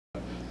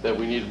that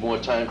we needed more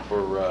time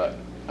for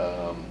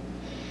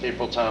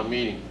April town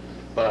meeting,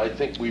 but I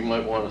think we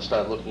might want to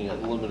start looking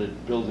at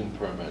limited building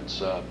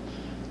permits.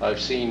 I've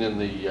seen in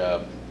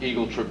the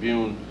Eagle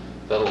Tribune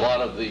that a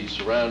lot of the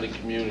surrounding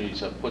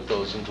communities have put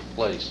those into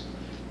place,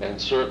 and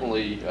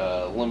certainly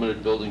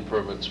limited building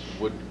permits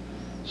would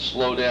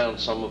slow down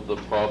some of the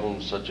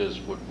problems, such as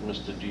what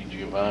Mr.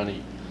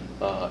 DiGiovanni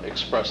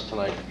expressed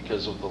tonight,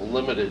 because of the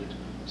limited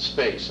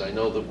space. I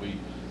know that we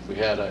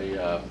had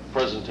a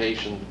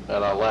presentation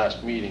at our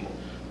last meeting,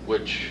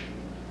 which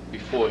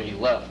before he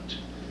left,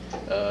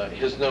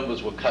 his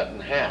numbers were cut in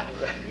half,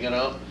 you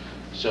know?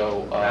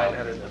 So,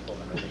 900 to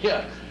 400.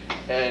 yeah,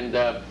 and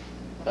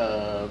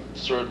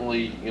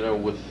certainly, you know,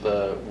 with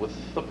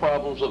the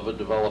problems of a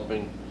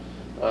developing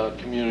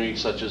community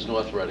such as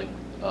North Reading,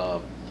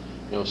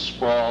 you know,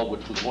 sprawl,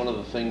 which was one of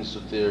the things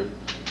that they're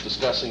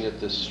discussing at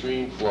this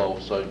stream flow,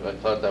 so I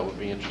thought that would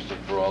be interesting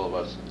for all of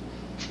us.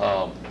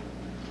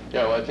 You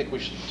know, I think we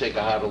should take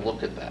a harder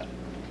look at that.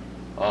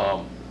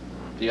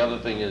 The other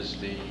thing is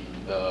the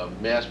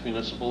Mass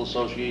Municipal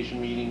Association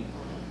meeting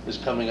is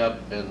coming up,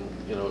 and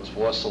you know, it's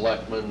for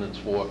selectmen, it's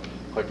for,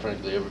 quite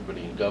frankly,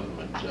 everybody in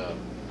government,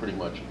 pretty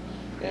much.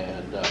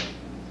 And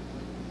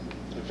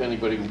if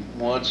anybody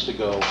wants to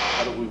go,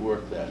 how do we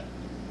work that?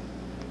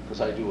 Because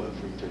I do have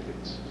free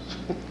tickets.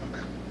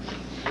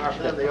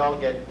 After that,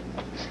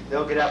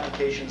 they'll get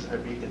applications and their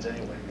beacons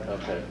anyway.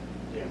 Okay.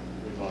 Yeah,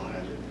 we've all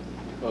had it.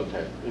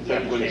 Okay. If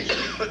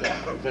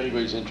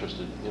anybody's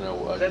interested, you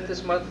know. Is that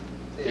this month?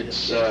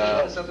 It's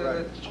 12th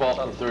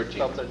and 13th.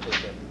 12th,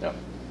 13th. Yeah.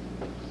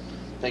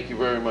 Thank you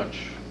very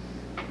much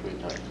for your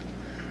time.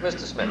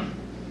 Mr. Smith.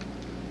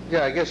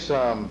 Yeah, I guess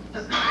a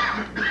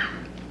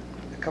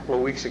couple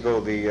of weeks ago,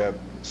 the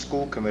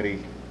school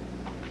committee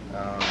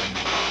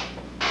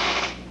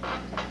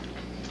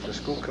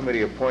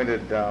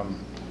appointed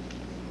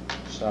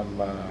some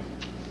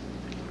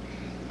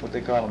what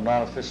they call them,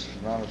 Ex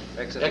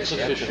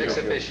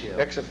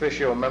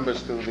officio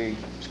members to the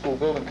school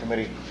building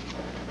committee,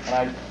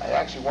 and I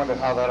actually wondered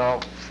how that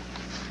all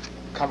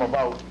come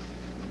about,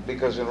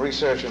 because in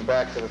researching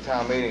back to the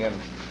town meeting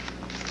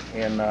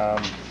in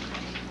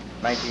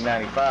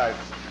 1995,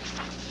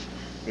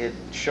 it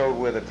showed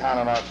where the town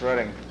of North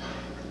Reading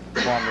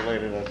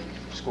formulated a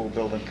school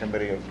building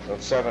committee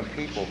of 7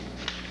 people,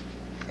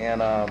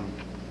 and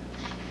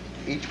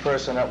each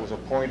person that was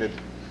appointed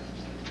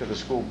to the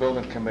school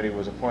building committee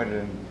was appointed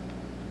in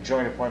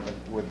joint appointment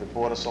with the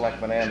Board of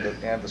Selectmen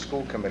and the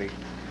school committee,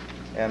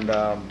 and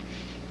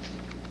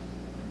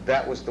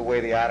that was the way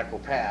the article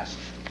passed.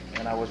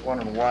 And I was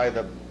wondering why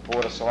the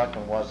Board of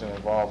Selectmen wasn't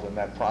involved in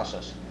that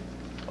process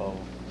of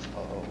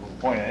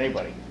appointing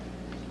anybody,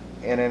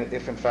 and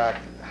if in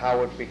fact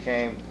how it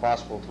became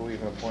possible to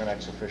even appoint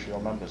ex officio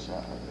members.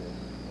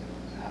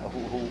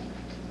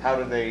 How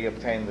did they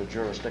obtain the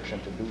jurisdiction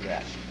to do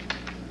that?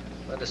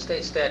 Under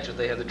state statute,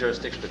 they have the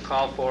jurisdiction to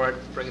call for it,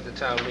 bring it to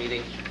town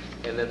meeting,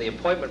 and then the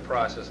appointment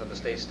process under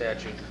state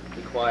statute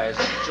requires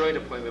joint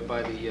appointment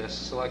by the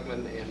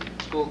selectmen and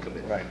school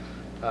committee. Right.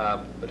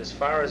 But as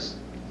far as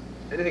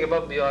anything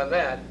above and beyond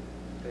that,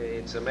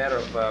 it's a matter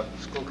of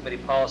school committee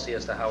policy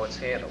as to how it's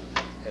handled.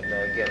 And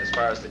again, as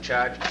far as the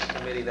charge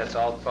committee, that's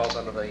all falls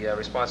under the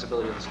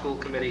responsibility of the school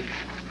committee.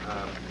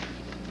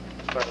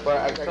 But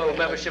total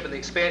membership and the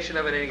expansion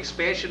of it, and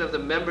expansion of the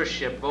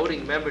membership,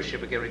 voting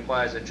membership, again,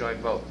 requires a joint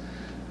vote.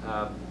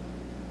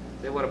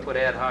 They want to put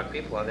ad hoc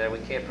people on there, we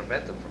can't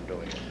prevent them from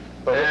doing it.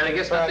 But and I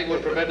guess nothing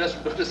would prevent us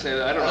from doing the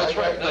same. I don't know. That's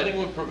right. Nothing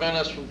would prevent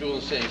us from doing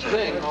the same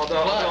thing.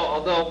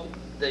 Although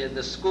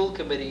the school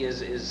committee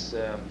is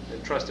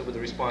entrusted with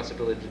the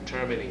responsibility of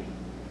determining.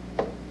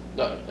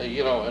 No,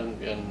 you know,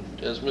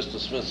 and as Mr.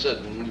 Smith said,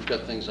 and we've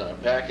got things on our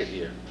packet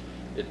here,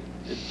 it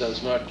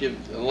does not give,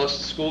 unless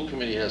the school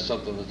committee has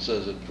something that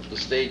says it, but the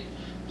state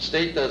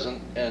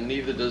doesn't, and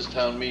neither does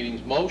town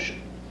meeting's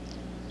motion.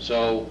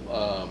 So,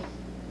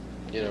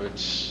 you know,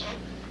 it's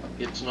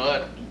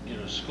not, you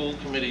know, school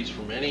committees,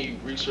 from any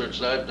research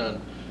that I've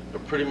done, are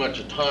pretty much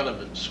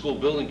autonomous. School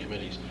building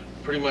committees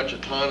are pretty much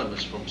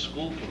autonomous from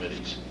school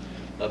committees.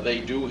 They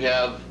do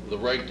have the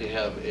right to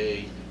have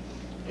a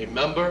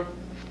member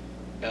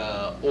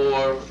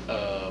or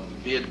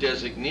be a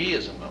designee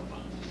as a member.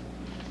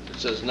 It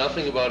says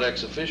nothing about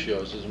ex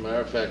officios. As a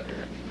matter of fact,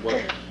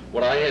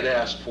 what I had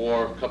asked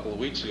for a couple of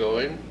weeks ago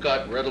and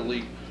got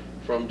readily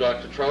from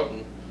Dr.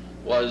 Troughton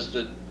was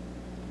that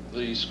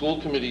the school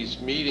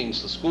committee's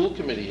meetings, the school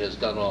committee has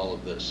done all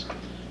of this.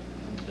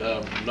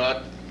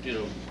 Not, you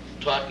know,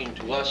 talking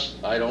to us,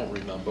 I don't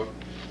remember.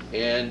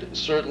 And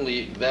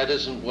certainly that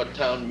isn't what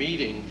town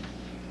meeting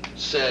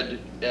said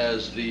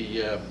as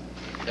the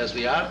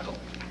article.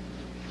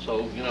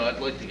 So, you know, I'd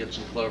like to get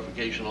some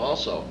clarification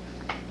also.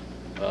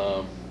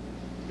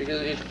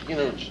 Because it, you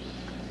know,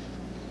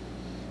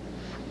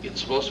 it's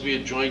supposed to be a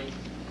joint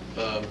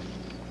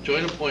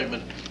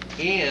appointment,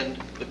 and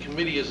the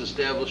committee is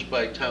established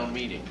by town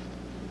meeting,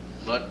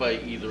 not by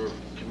either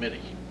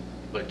committee,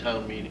 by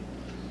town meeting.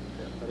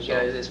 But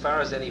again, as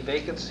far as any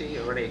vacancy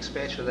or any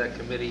expansion of that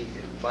committee,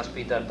 it must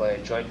be done by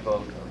a joint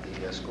vote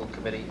of the school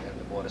committee and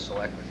the Board of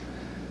Selectmen.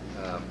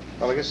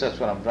 Well, I guess that's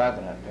what I'm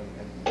driving at,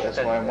 and that's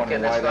why I'm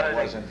wondering Again, why that's that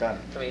not wasn't done.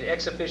 I mean,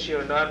 ex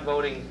officio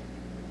non-voting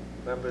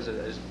members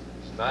is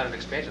not an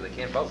expansion, they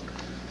can't vote.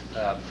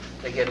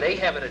 Again, they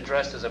have it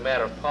addressed as a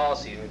matter of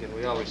policy, and again,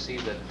 we all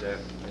received it,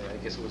 I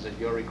guess it was at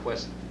your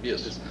request.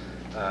 Yes.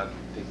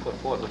 Being put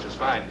forth, which was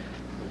fine,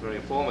 it was very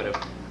informative,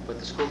 but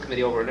the school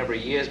committee over a number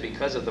of years,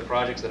 because of the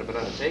projects that have been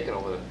undertaken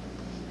over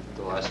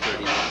the last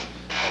 30 years,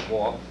 or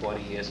more,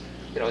 40 years,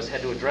 has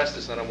had to address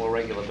this on a more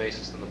regular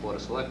basis than the Board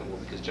of Selectmen will,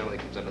 because generally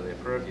it comes under their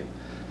purview.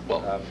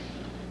 Well,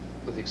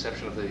 With the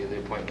exception of the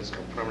appointments of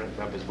permanent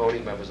members,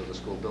 voting members of the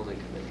school building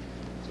committee.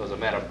 So as a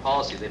matter of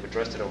policy, they've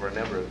addressed it over a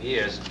number of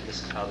years, and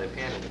this is how they've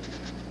handled it.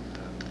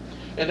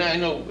 and I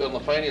know on the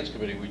finance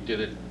committee, we did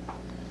it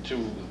to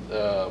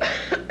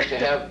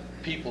have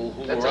people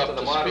who That's were up up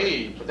to the to moderator.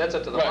 speed. But that's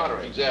up to the Right,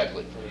 moderator.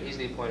 exactly. I mean, he's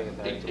the appointing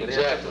authority. But it's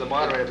up to Exactly. the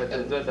moderator, but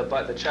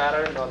And- the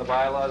charter, nor the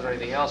bylaws or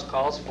anything else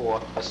calls for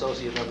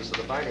associate members of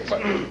the finance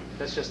committee.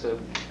 That's just a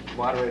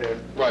moderator.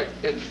 Right,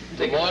 and the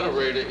Take it.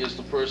 moderator is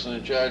the person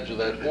in charge of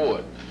that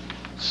board.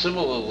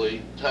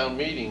 Similarly, town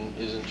meeting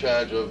is in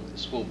charge of the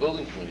school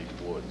building committee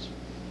boards.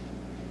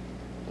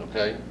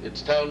 Okay?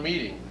 It's town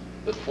meeting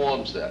that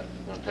forms that,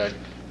 okay?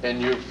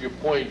 And your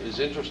point is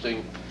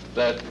interesting,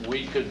 that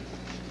we could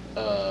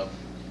have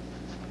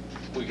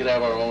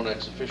our own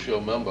ex officio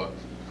member,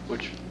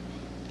 which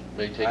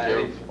may take care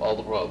of all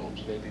the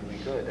problems. Maybe we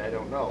could, I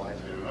don't know.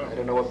 I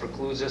don't know what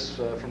precludes us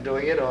from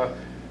doing it, or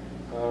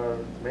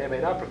may or may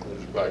not preclude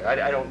us. Right.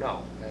 I don't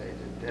know.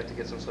 I'd have to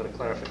get some sort of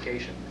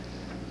clarification.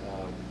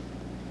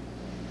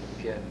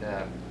 Again,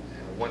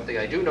 one thing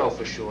I do know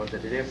for sure,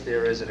 that if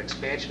there is an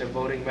expansion of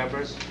voting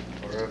members,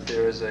 or if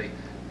there is a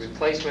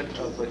replacement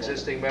of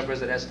existing members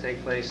that has to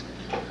take place.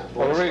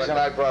 Well, the reason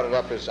I brought it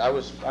up is I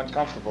was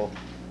uncomfortable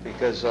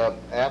because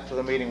after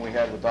the meeting we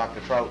had with Dr.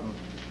 Troughton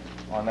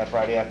on that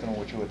Friday afternoon,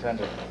 which you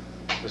attended,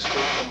 the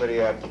school committee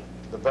at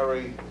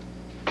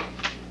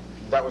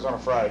that was on a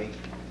Friday,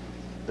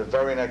 the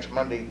very next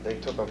Monday, they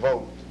took a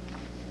vote,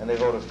 and they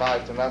voted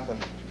 5-0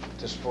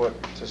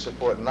 to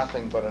support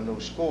nothing but a new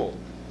school.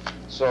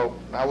 So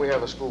now we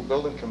have a school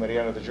building committee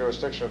under the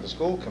jurisdiction of the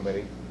school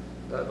committee.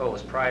 That vote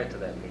was prior to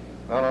that meeting.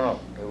 No,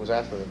 it was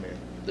after the meeting.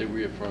 They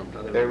reaffirmed.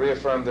 They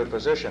reaffirmed their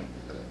position.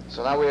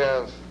 So now we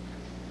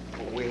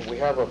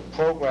have a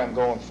program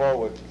going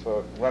forward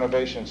for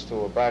renovations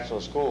to a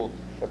bachelor school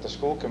that the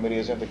school committee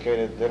has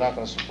indicated they're not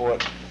going to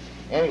support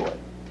anyway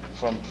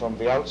from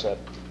the outset.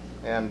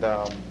 And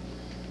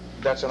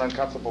that's an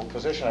uncomfortable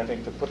position, I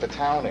think, to put the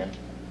town in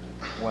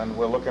when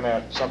we're looking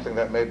at something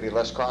that may be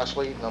less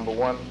costly, number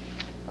one.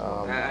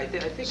 I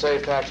think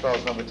Save tax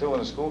dollars, number two,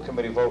 and the school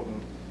committee voting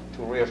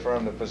to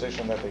reaffirm the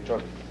position that they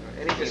took.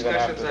 any even discussions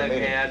after the I've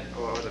meeting. had,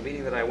 or the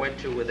meeting that I went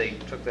to where they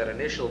took that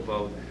initial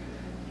vote,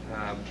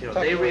 Thought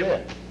they you were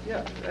there.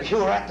 Yeah. You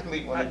were at the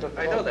meeting when they took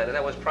the I vote. know that, and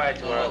that was prior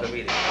to our other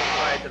meeting. That was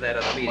prior to that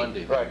other meeting.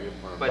 Monday. Right,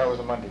 But- that was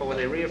a Monday. But when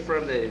they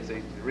reaffirmed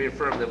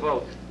the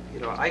vote,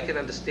 I can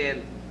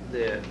understand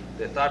their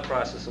thought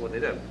process and what they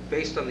did.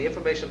 Based on the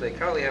information they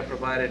currently have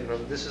provided,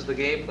 this is the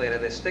game plan,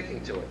 and they're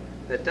sticking to it.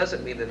 That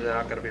doesn't mean that they're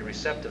not going to be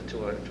receptive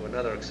to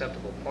another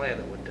acceptable plan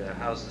that would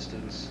house the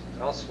students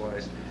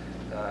elsewise,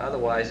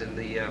 otherwise in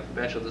the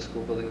bachelor of the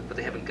school building, but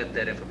they haven't got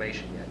that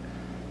information yet.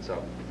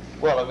 So,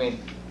 Well, I mean,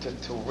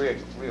 to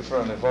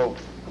reaffirm the vote,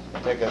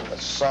 take a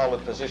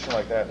solid position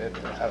like that,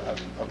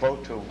 a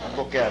vote to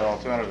look at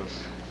alternative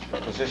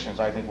positions,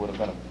 I think would have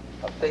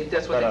been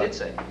that's what they did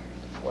say.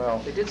 Well,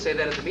 They did say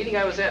that at the meeting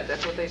I was at,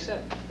 that's what they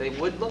said. They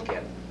would look at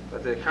it.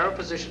 But the current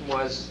position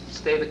was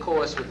stay the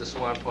course with the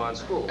Swan Pond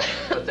School.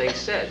 But they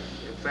said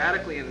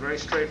emphatically and very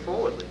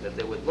straightforwardly that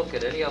they would look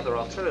at any other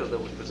alternative that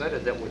was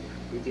presented that would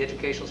meet the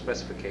educational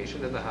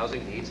specification and the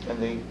housing needs of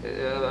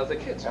the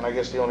kids. and I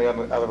guess the only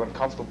other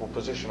uncomfortable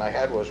position I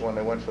had was when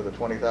they went for the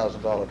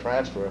 $20,000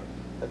 transfer,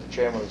 that the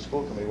chairman of the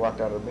school committee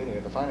walked out of the meeting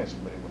at the finance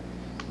committee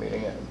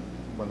meeting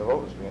when the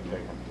vote was being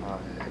taken.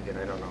 Again,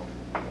 I don't know.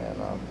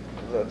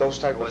 And those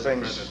type of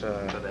Wasn't things,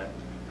 present for that.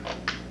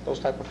 those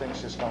type of things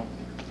just don't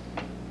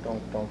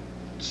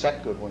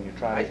set good when you're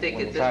trying I to, think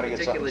when at you're this trying to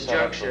get something particular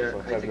set up juncture, for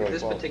I think at February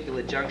this 12th.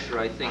 particular juncture,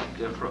 I think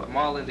from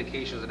all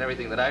indications and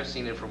everything that I've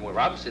seen and from where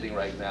I'm sitting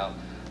right now,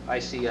 I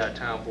see our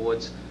town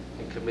boards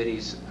and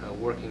committees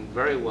working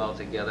very well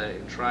together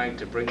in trying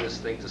to bring this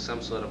thing to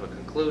some sort of a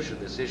conclusion,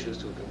 this issues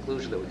to a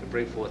conclusion that we can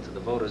bring forth to the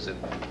voters in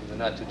the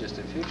not too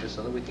distant future,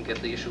 so that we can get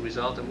the issue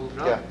resolved and moved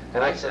on. Yeah,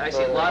 And I well,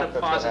 see a lot of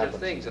that's what positive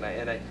happens. things, and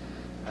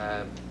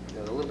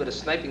a little bit of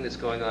sniping that's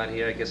going on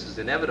here, I guess, is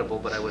inevitable,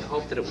 but I would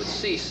hope that it would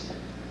cease.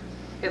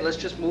 Hey, let's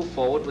just move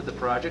forward with the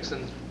projects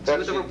and see what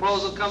That's the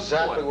proposal comes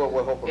forward. exactly what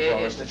we're hoping for,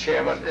 Mr.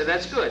 Chairman. And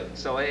that's good.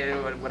 So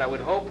what I would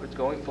hope is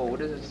going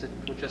forward is that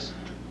we'll just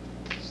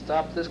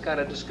stop this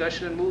kind of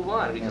discussion and move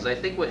on, because I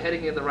think we're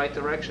heading in the right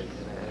direction.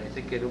 And I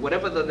think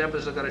whatever the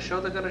numbers are going to show,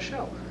 they're going to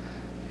show.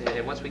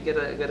 And once we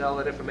get all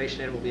that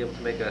information in, we'll be able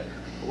to make a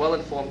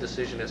well-informed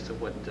decision as to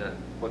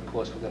what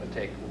course we're going to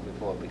take moving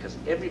forward, because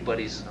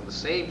everybody's on the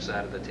same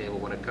side of the table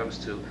when it comes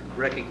to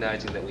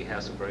recognizing that we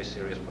have some very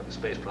serious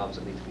space problems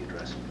that need to be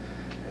addressed.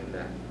 And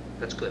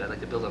That's good, I'd like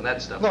to build on that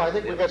stuff. No, I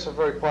think we got some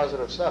very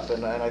positive stuff,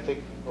 and I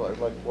think,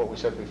 like what we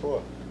said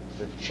before,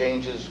 the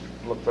changes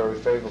look very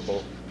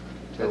favorable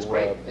to... That's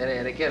great.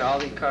 And again, all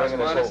the bringing this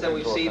correspondence whole that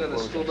we've thing to a seen in the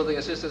conclusion. School Building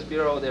Assistance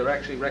Bureau, they're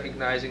actually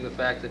recognizing the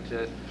fact that,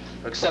 or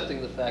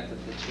accepting the fact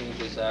that the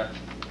changes are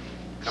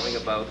coming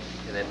about,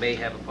 and it may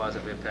have a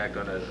positive impact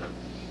on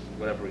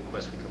whatever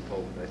request we come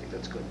forward. I think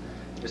that's good.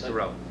 Mr.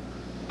 Rowe?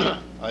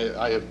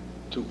 I have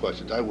two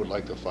questions. I would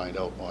like to find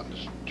out on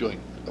this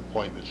joint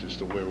appointments as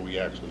to where we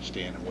actually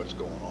stand and what's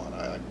going on.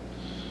 I'm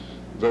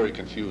very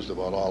confused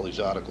about all these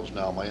articles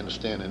now. My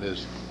understanding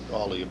is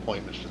all the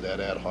appointments to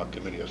that ad hoc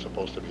committee are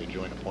supposed to be a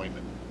joint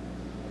appointment,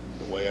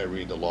 the way I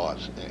read the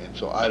laws, and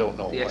so I don't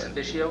know. The ex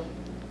officio?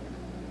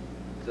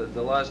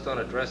 The laws don't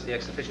address the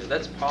ex officio.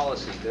 That's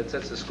policy.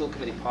 That's the school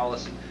committee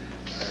policy.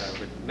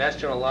 But Mass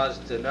General laws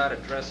do not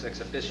address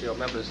ex officio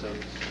members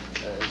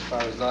as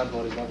far as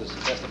non-voting members, to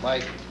the best of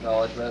my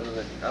knowledge,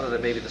 other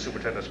than maybe the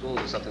superintendent of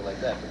schools or something like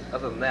that. But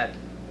other than that,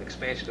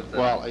 expansion of the...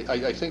 Well,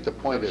 I think the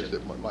point is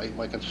that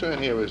my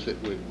concern here is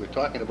that we're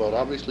talking about,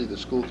 obviously, the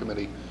school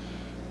committee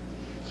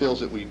feels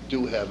that we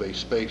do have a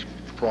space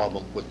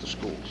problem with the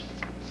schools.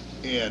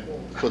 And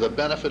for the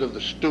benefit of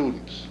the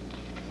students,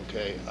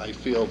 okay, I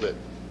feel that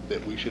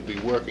we should be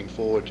working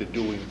forward to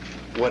doing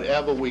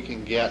whatever we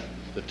can get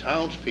the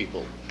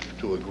townspeople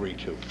to agree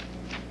to.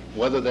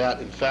 Whether that,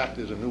 in fact,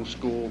 is a new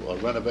school or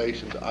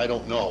renovations, I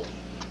don't know.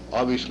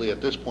 Obviously, at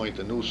this point,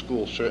 the new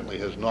school certainly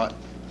has not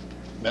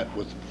met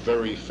with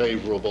very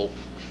favorable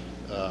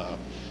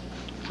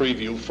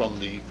preview from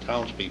the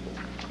townspeople.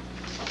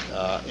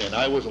 And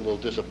I was a little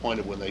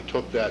disappointed when they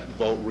took that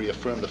vote,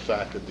 reaffirmed the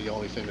fact that the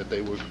only thing that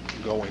they were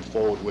going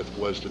forward with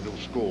was the new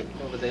school.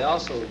 Well, but they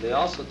also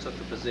took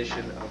the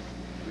position of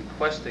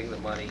requesting the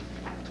money,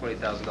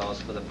 $20,000,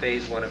 for the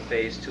Phase 1 and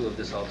Phase 2 of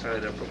this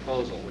alternative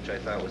proposal, which I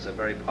thought was a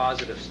very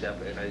positive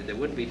step, and they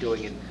wouldn't be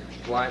doing it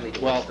blindly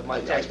to waste the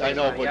money. I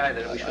know, but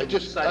I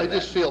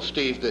just feel,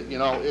 Steve, that, you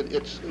know,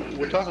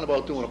 we're talking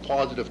about doing a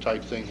positive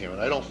type thing here, and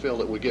I don't feel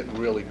that we're getting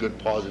really good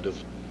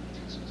positive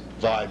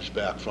vibes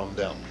back from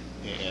them.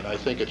 And I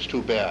think it's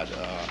too bad,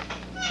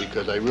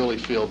 because I really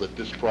feel that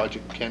this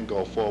project can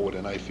go forward,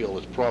 and I feel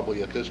it's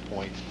probably, at this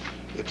point,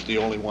 it's the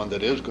only one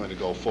that is going to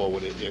go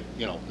forward.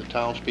 You know, the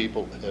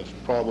townspeople have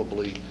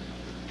probably,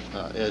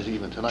 as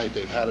even tonight,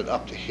 they've had it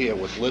up to here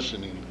with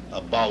listening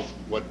about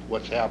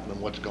what's happening,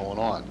 what's going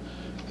on.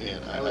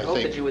 And I would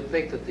hope that you would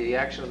think that the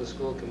action of the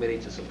school committee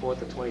to support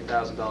the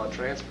 $20,000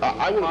 transfer...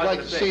 I would like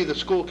to see the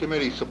school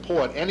committee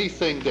support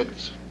anything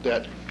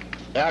that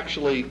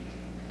actually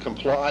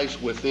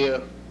complies with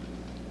their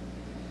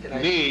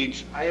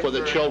needs for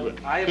the children,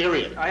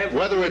 period.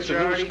 Whether it's a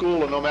new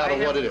school or no matter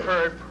what it is. I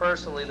have heard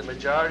personally the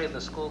majority of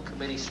the school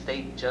committee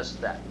state just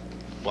that.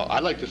 Well,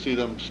 I'd like to see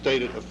them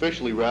state it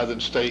officially rather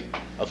than state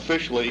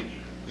officially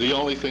the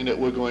only thing that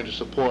we're going to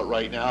support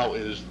right now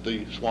is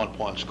the Swan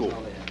Pond School.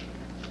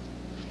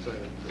 So,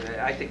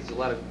 I think there's a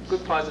lot of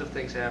good positive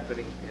things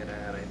happening, and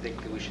I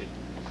think that we should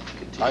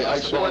continue I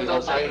to support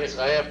those efforts.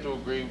 I have to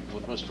agree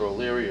with Mr.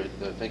 O'Leary.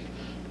 I think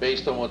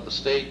based on what the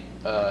state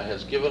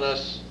has given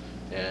us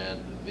and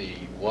the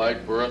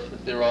wide berth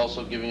that they're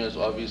also giving us,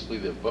 obviously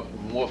they're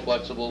more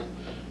flexible.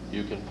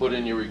 You can put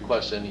in your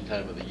requests any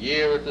time of the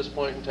year at this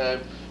point in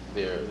time.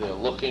 They're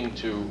looking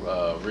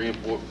to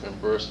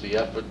reimburse the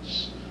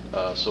efforts,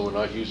 so we're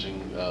not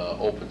using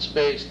open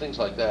space, things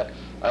like that.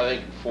 I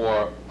think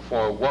for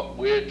what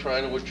we're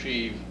trying to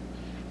achieve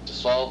to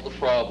solve the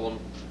problem,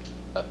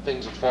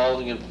 things are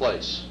falling in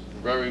place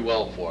very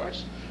well for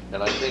us.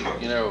 And I think,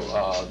 you know,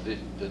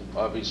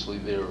 obviously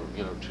there are,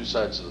 you know, two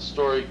sides of the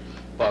story,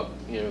 but,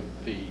 you know,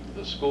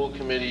 the school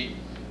committee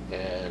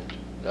and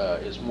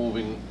is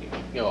moving,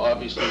 you know,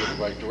 obviously in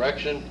the right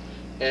direction,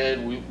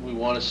 and we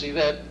want to see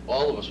that.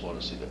 All of us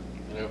want to see that.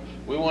 You know,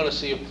 we want to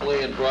see a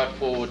plan brought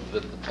forward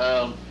that the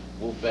town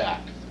will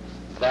back.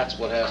 That's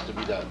what has to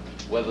be done.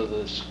 Whether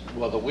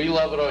we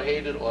love it or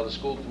hate it, or the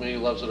school committee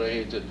loves it or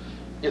hates it,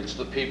 it's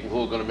the people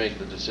who are going to make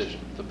the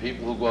decision. The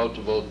people who go out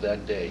to vote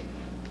that day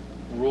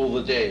rule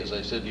the day, as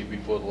I said to you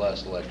before the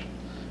last election.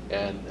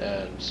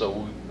 And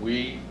so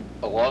we,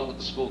 along with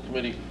the school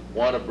committee,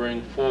 want to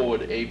bring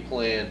forward a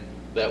plan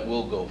that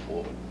will go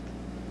forward.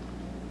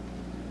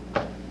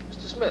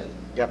 Mr. Smith?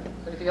 Yep.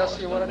 Anything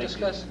else you want to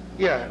discuss?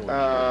 Yeah,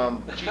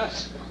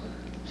 Jeez.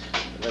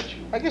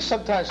 I guess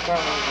sometimes, Tom,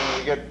 when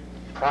we get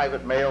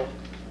private mail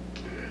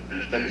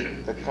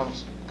that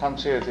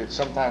comes here, it's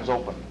sometimes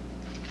open.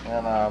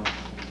 And I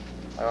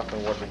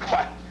often wonder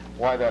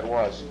why that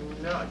was.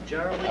 No,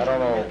 generally, I don't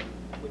know.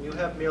 when you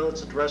have mail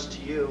that's addressed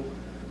to you,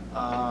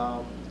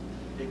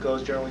 it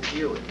goes generally to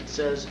you. If it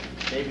says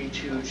maybe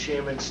to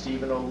Chairman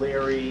Stephen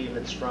O'Leary and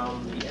it's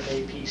from the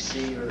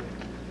MAPC or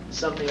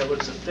something that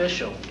looks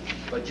official,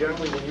 but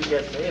generally when you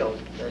get mail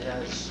that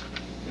has,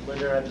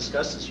 Linda and I have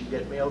discussed this, you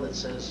get mail that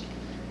says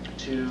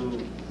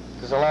to...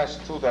 Because the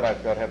last two that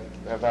I've got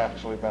have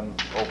actually been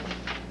open.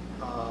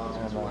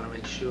 So we want to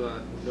make sure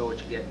you know what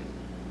you're getting.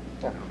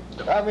 Yeah.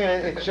 I mean,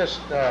 it's just,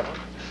 I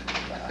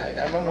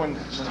remember when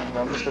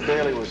Mr.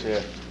 Bailey was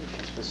here,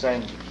 the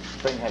same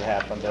thing had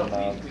happened, No,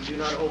 and, we do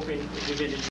not open individual